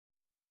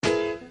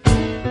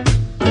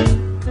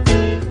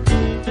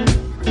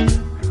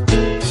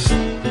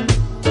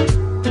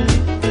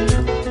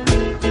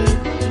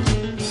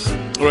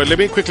Let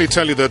me quickly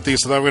tell you that the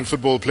South African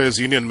Football Players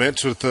Union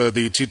met with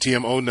the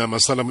TTM owner,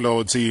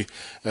 Marawa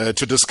Sport,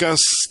 to discuss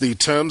the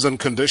terms and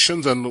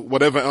conditions and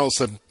whatever else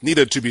that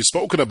needed to be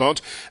spoken about.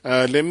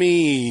 Let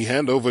me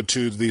hand over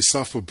to the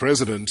SAFPU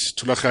president,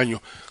 Thulaganyo,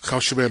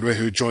 Gaoshobelwe,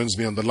 who joins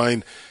me on the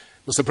line.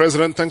 Mr.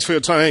 President, thanks for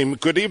your time.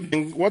 Good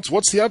evening. What's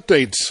the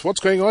update? What's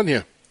going on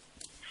here?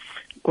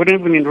 Good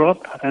evening,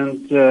 Rob,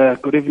 and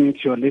good evening to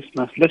your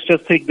listeners. Let's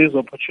just take this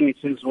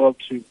opportunity as well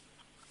to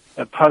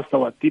pass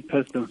our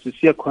deepest and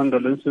sincere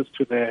condolences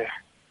to the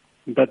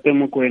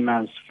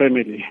Mokwena's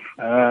family.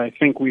 I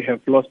think we have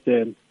lost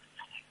a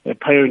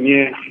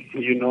pioneer,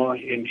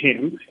 in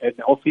him,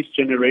 of his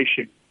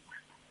generation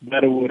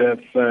that would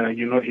have,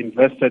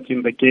 invested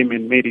in the game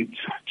and made it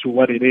to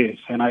what it is.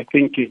 And I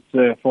think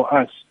it's for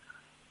us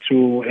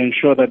to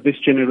ensure that this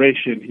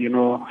generation,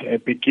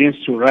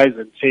 begins to rise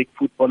and take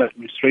football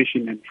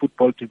administration and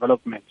football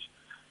development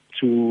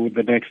to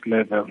the next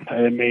level.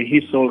 May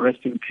his soul rest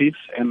in peace,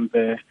 and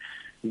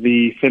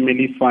the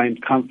family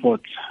find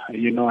comfort,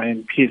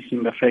 and peace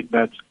in the fact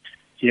that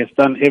he has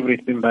done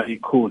everything that he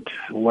could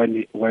when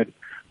he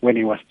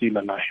was still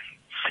alive.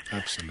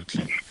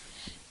 Absolutely.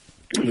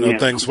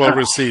 Thanks. Well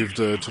received,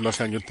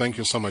 Thulaganyo. Thank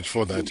you so much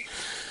for that.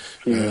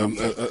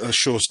 A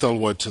sure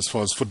stalwart as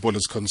far as football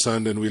is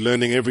concerned, and we're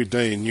learning every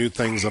day new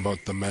things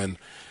about the man.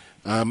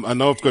 I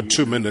know I've got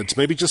 2 minutes.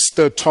 Maybe just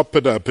top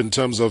it up in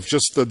terms of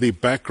just the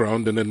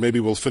background, and then maybe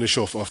we'll finish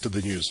off after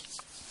the news.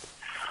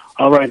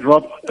 All right,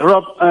 Rob.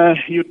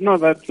 You'd know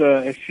that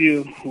a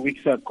few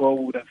weeks ago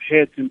we would have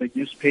heard in the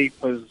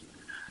newspapers,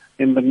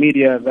 in the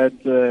media,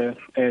 that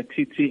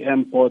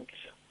TTM bought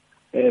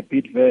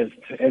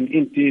Bidvest, and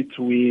indeed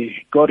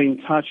we got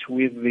in touch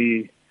with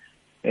the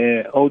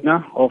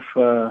owner of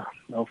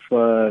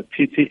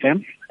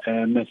TTM,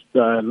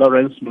 Mr.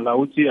 Lawrence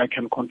Mlauti. I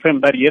can confirm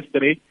that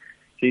yesterday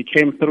he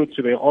came through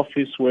to the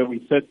office where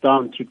we sat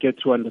down to get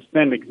to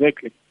understand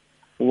exactly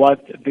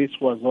what this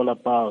was all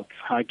about.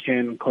 I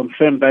can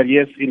confirm that,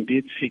 yes,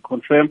 indeed, he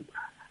confirmed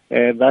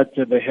that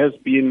there has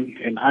been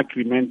an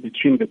agreement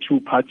between the two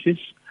parties.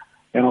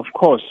 And of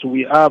course,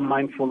 we are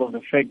mindful of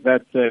the fact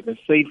that the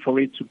sale for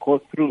it to go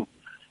through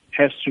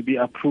has to be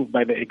approved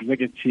by the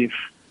executive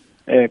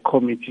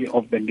committee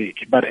of the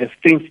league. But as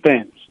things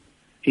stand,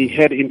 he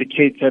had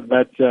indicated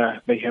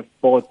that they have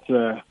bought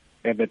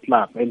the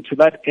club. And to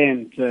that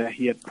end,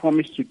 he had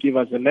promised to give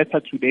us a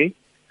letter today,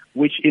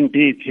 which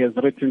indeed he has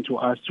written to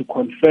us to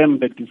confirm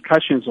the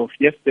discussions of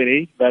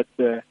yesterday, that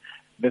the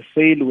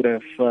sale would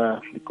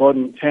have gone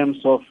in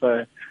terms of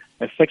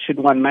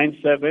Section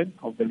 197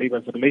 of the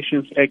Labour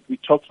Relations Act,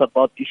 which talks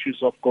about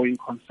issues of going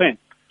concern.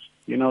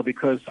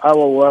 Because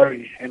our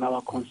worry and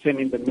our concern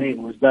in the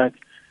main was that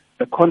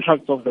the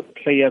contracts of the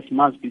players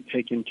must be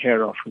taken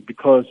care of,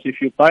 because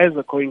if you buy as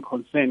a going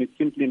concern, it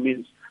simply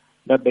means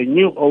that the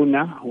new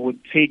owner would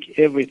take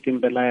everything,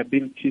 the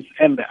liabilities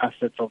and the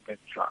assets of that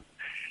club.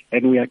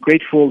 And we are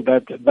grateful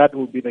that that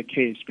will be the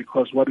case,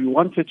 because what we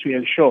wanted to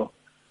ensure,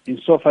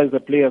 insofar as the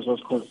players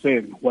was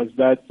concerned, was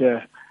that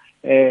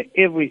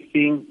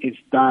everything is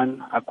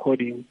done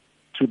according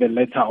to the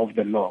letter of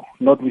the law,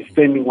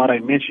 notwithstanding what I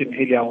mentioned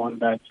earlier on,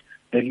 that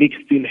the league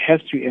still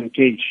has to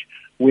engage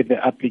with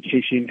the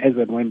application as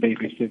and when they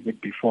receive it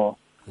before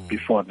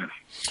them.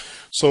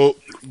 So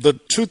the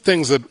two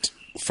things that,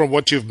 from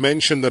what you've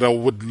mentioned, that I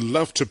would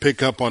love to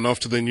pick up on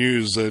after the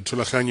news,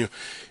 Thulaganyo,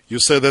 you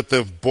say that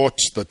they've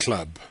bought the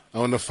club. I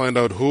want to find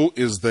out who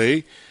is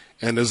they,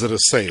 and is it a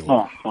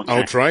sale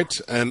outright,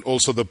 and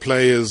also the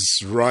players'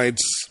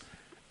 rights,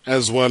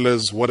 as well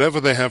as whatever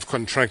they have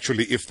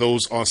contractually, if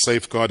those are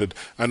safeguarded.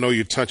 I know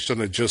you touched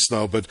on it just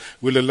now, but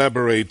we'll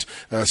elaborate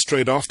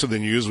straight after the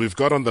news. We've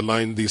got on the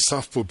line the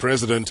SAFPU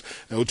president,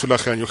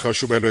 Thulaganyo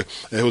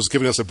Gaoshobelwe, who's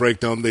giving us a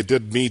breakdown. They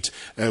did meet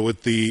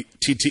with the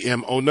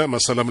TTM owner,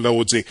 Marawa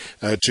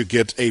Mlauti, to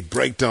get a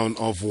breakdown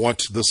of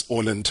what this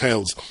all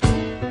entails.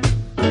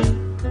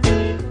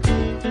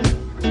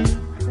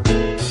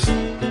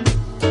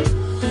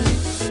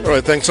 All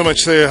right, thanks so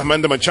much,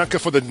 Amanda Machaka,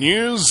 for the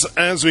news.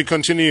 As we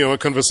continue our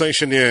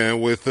conversation here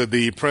with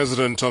the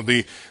president of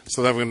the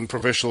South African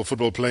Professional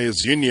Football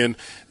Players Union,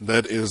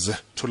 that is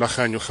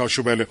Thulaganyo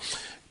Gaoshobelwe.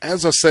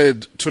 As I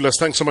said, Thulas,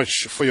 thanks so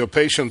much for your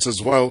patience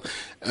as well.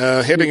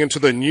 Heading into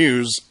the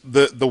news,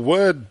 the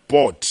word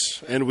bought,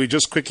 and we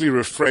just quickly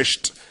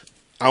refreshed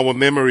our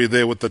memory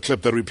there with the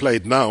clip that we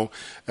played now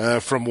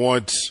from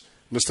what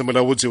Mr.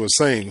 Mlauti was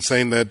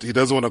saying that he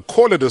doesn't want to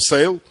call it a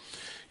sale.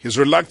 He's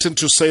reluctant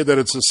to say that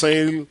it's a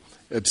sale.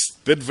 It's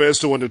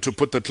Bidvest who wanted to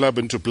put the club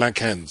into black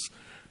hands.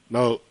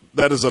 Now,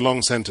 that is a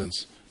long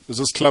sentence. Is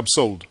this club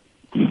sold?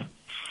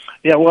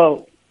 Yeah,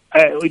 well,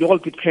 it all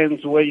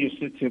depends where you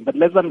sit in. But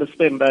let's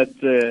understand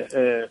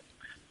that,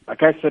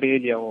 like I said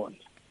earlier on,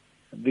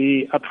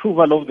 the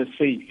approval of the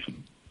sale,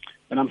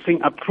 and I'm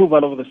saying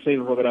approval of the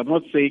sale, Robert, I'm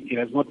not saying it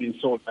has not been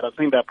sold, but I'm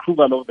saying the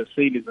approval of the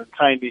sale is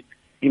entirely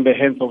in the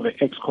hands of the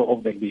ExCo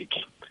of the league.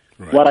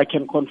 Right. What I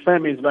can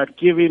confirm is that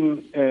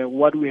given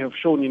what we have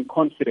shown in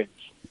confidence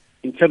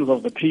in terms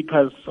of the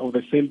papers of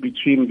the sale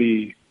between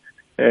the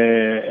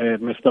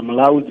Mr.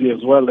 Malauzi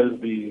as well as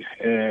the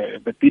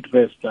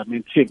Bidvest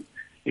team,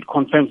 it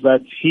confirms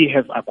that he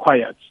has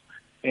acquired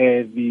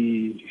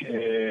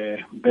the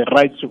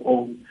right to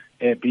own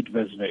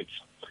Bidvest Vets.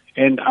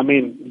 And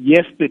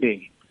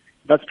yesterday,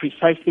 that's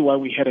precisely why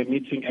we had a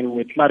meeting and we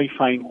were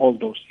clarifying all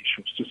those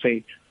issues to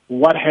say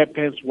what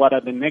happens, what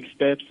are the next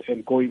steps,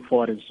 and going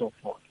forward and so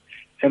forth.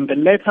 And the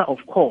letter, of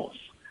course,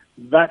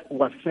 that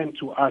was sent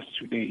to us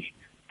today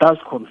does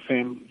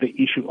confirm the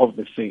issue of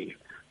the sale.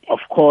 Of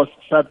course,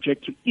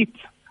 subject to it,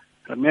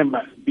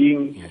 remember,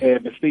 being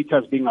the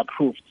status being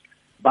approved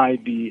by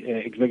the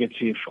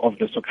executive of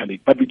the Soccer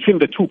League. But between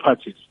the two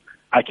parties,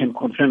 I can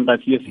confirm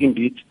that, yes,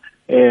 indeed,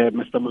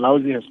 Mr.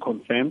 Malauzi has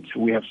confirmed.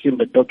 We have seen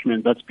the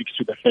document that speaks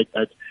to the fact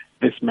that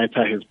this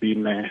matter has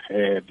been,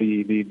 the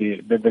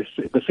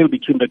sale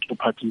between the two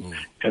parties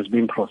has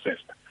been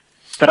processed.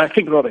 But I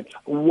think, Robert,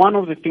 one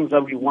of the things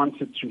that we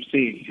wanted to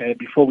say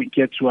before we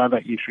get to other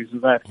issues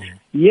is that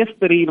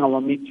yesterday in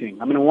our meeting,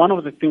 one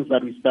of the things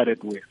that we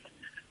started with,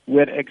 we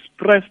had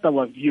expressed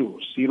our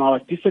views, our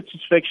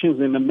dissatisfactions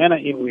in the manner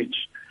in which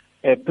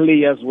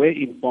players were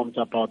informed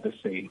about the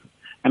sale.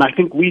 And I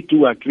think we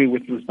do agree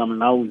with Mr.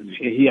 Malauzi.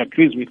 He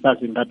agrees with us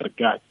in that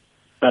regard,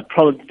 that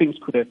probably things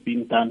could have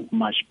been done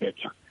much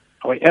better.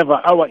 However,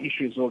 our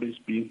issue has always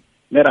been,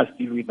 let us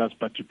deal with this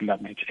particular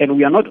match. And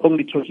we are not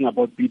only talking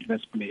about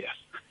Bidvest players.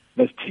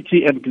 There's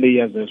TTM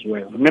players as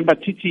well. Remember,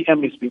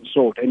 TTM is being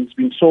sold, and it's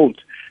been sold.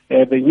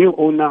 The new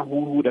owner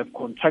who would have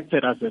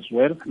contacted us as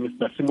well,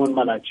 Mr. Simon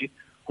Malachi,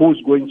 who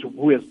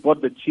has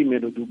bought the team,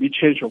 and it will be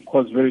changed, of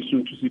course, very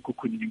soon to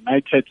Sekhukhune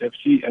United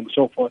FC and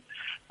so forth.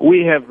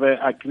 We have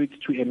agreed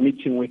to a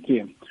meeting with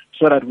him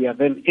so that we are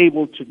then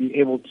able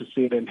to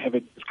sit and have a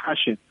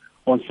discussion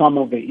on some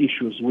of the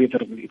issues with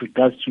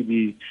regards to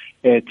the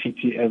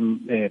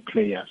TTM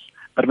players.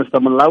 But Mr.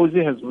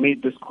 Malauzi has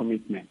made this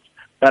commitment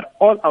that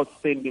all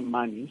outstanding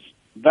monies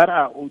that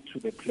are owed to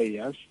the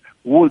players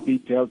will be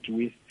dealt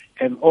with,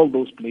 and all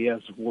those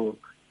players will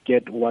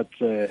get what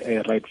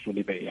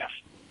rightfully they have.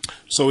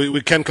 So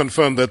we can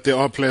confirm that there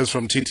are players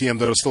from TTM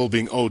that are still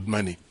being owed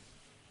money?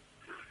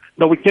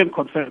 No, we can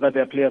confirm that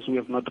there are players who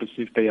have not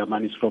received their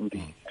monies from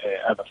the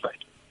other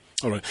side.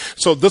 All right.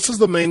 So this is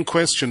the main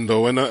question,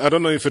 though, and I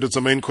don't know if it is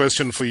a main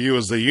question for you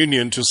as the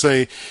union to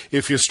say,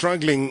 if you're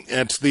struggling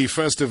at the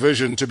first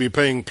division to be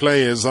paying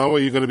players, how are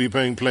you going to be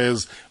paying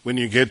players when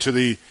you get to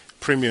the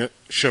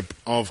premiership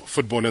of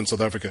football in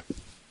South Africa?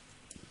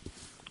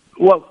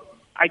 Well,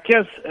 I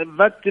guess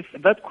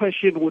that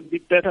question would be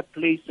better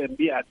placed and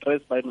be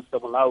addressed by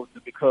Mr.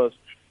 Malauzi, because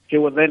he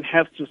will then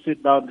have to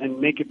sit down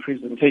and make a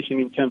presentation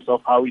in terms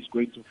of how he's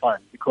going to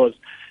fund, because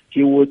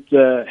he would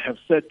have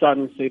sat down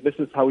and say, this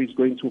is how he's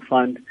going to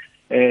fund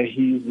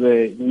his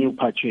new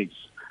purchase,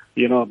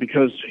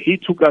 because he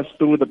took us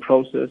through the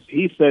process.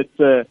 He said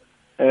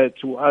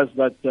to us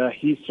that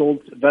he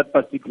sold that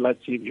particular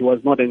team. He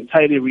was not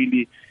entirely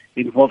really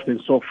involved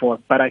and so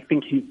forth, but I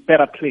think he's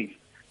better placed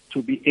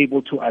to be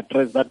able to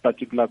address that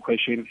particular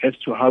question as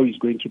to how he's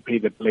going to pay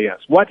the players.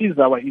 What is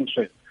our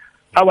interest?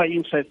 Our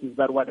interest is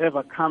that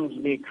whatever comes,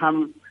 may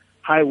come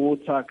high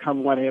water,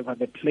 come whatever,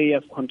 the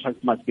players'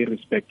 contracts must be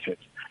respected.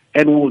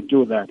 And we will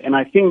do that. And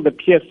I think the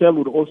PSL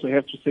would also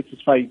have to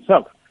satisfy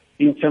itself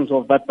in terms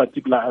of that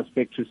particular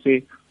aspect to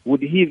say,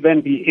 would he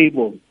then be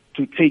able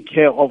to take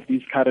care of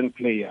these current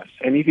players?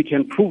 And if he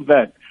can prove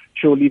that,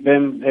 surely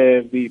then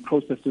the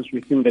processes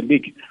within the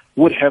league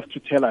would have to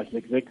tell us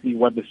exactly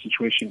what the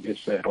situation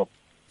is, Rob.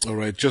 All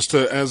right. Just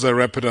as I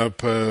wrap it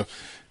up,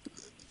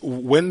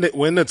 when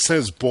it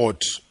says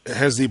bought,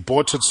 has he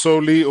bought it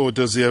solely, or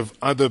does he have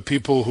other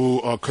people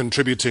who are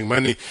contributing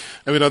money?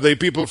 Are they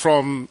people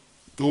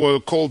who are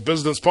called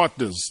business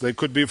partners? They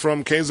could be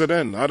from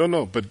KZN. I don't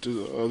know. But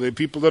are they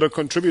people that are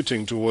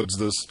contributing towards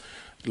this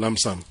lump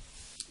sum?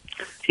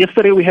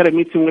 Yesterday we had a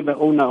meeting with the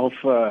owner of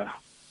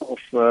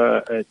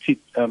the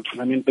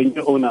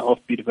new owner of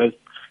Bidvest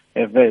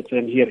Vets,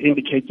 and he had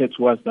indicated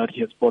to us that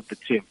he has bought the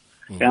team.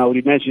 And I would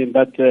imagine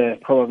that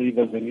probably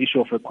there's an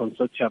issue of a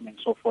consortium and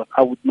so forth.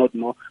 I would not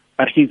know,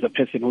 but he's a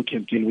person who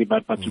can deal with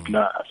that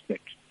particular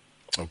aspect.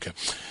 Okay.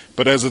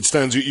 But as it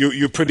stands,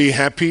 you're pretty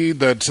happy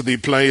that the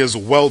players'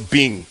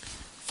 well-being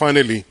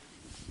finally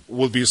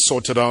will be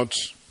sorted out,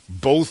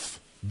 both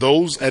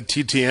those at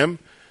TTM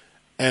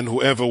and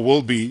whoever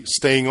will be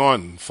staying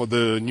on for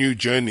the new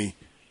journey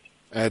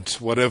at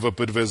whatever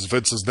Bidvest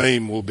Vets'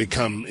 name will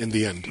become in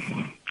the end?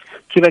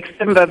 To the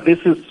extent that this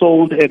is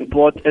sold and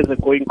bought as a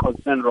going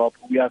concern, Rob,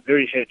 we are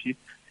very happy.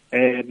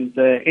 And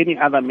any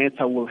other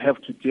matter we'll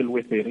have to deal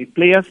with it. If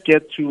players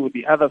get to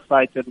the other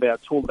side and they are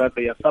told that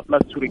they are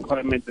surplus to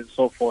requirements and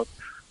so forth,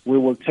 we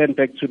will turn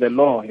back to the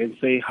law and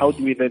say, how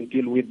do we then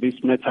deal with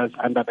these matters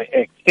under the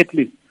Act? At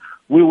least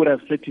we would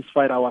have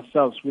satisfied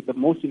ourselves with the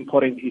most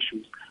important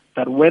issues,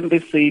 that when the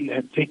sale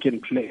had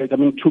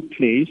took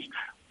place,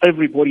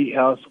 everybody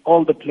else,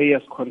 all the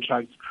players'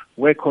 contracts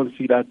were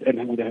considered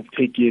and would have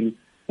taken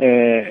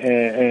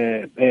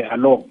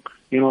along,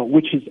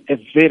 which is a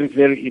very,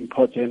 very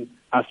important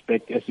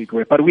aspect, as it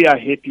were. But we are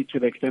happy to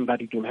the extent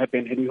that it will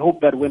happen, and we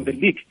hope that when the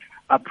league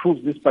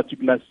approves this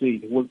particular sale,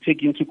 we'll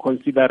take into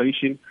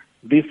consideration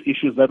these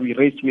issues that we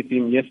raised with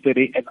him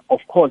yesterday, and of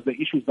course the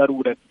issues that we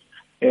would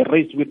have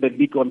raised with the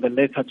league on the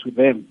letter to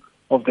them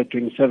of the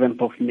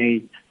 27th of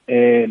May,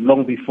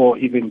 long before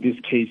even this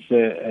case,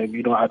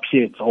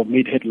 appeared or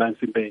made headlines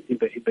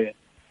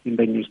in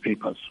the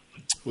newspapers.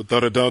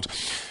 Without a doubt.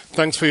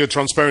 Thanks for your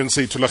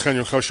transparency,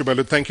 Thulaganyo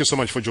Gaoshobelwe. Thank you so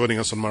much for joining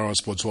us on Marawa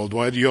Sports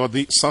Worldwide. You're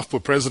the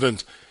SAFPU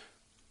president.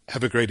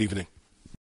 Have a great evening.